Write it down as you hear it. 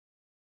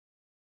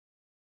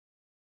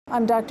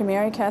I'm Dr.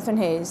 Mary Katherine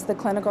Hayes, the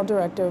Clinical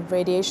Director of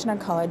Radiation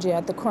Oncology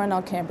at the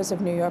Cornell campus of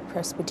New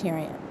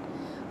York-Presbyterian.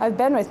 I've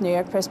been with New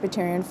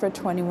York-Presbyterian for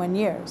 21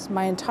 years,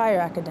 my entire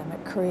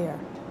academic career.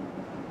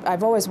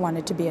 I've always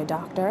wanted to be a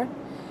doctor,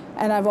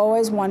 and I've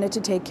always wanted to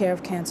take care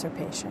of cancer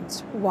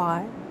patients.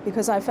 Why?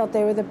 Because I felt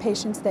they were the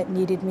patients that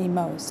needed me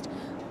most.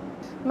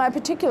 My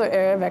particular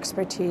area of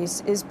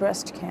expertise is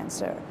breast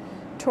cancer.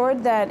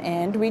 Toward that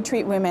end, we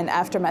treat women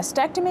after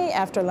mastectomy,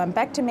 after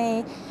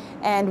lumpectomy,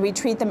 and we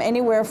treat them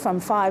anywhere from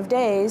 5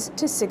 days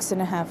to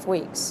 6.5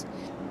 weeks.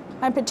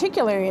 I'm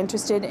particularly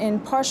interested in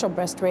partial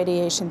breast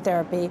radiation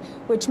therapy,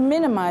 which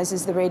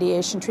minimizes the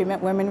radiation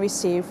treatment women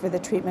receive for the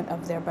treatment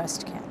of their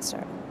breast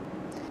cancer.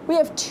 We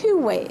have two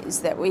ways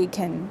that we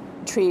can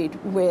treat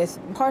with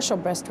partial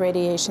breast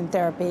radiation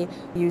therapy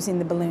using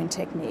the balloon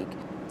technique.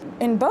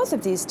 In both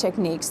of these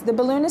techniques, the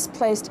balloon is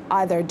placed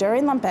either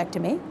during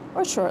lumpectomy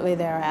or shortly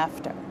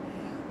thereafter.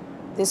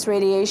 This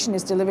radiation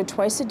is delivered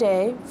twice a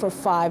day for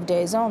 5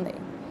 days only,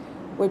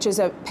 which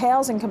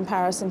pales in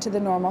comparison to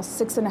the normal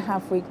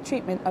 6.5-week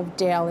treatment of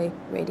daily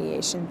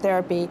radiation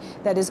therapy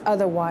that is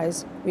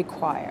otherwise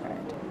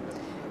required.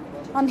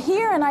 I'm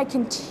here and I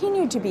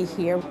continue to be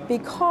here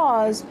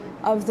because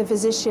of the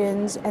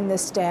physicians and the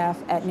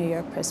staff at New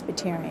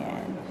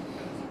York-Presbyterian.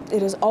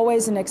 It is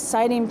always an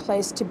exciting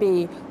place to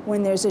be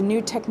when there's a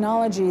new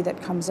technology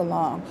that comes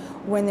along,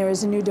 when there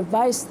is a new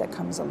device that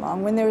comes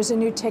along, when there is a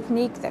new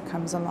technique that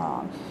comes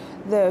along.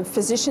 The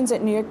physicians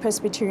at New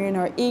York-Presbyterian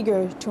are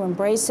eager to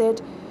embrace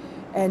it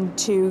and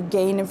to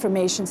gain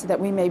information so that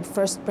we may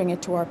first bring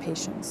it to our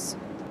patients.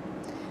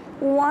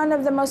 One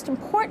of the most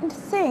important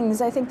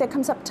things I think that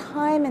comes up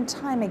time and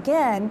time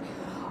again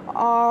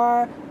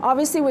are,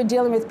 obviously we're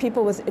dealing with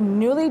people with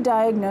newly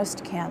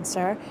diagnosed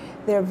cancer.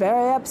 They're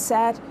very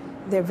upset.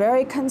 They're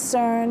very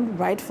concerned,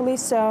 rightfully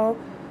so,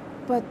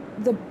 but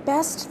the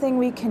best thing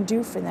we can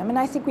do for them, and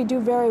I think we do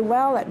very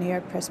well at New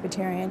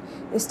York-Presbyterian,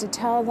 is to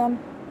tell them,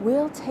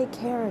 we'll take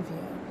care of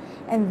you.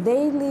 And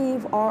they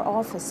leave our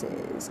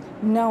offices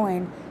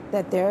knowing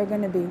that they're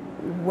going to be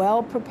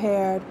well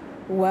prepared,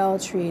 well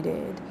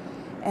treated,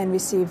 and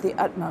receive the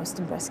utmost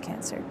in breast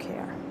cancer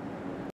care.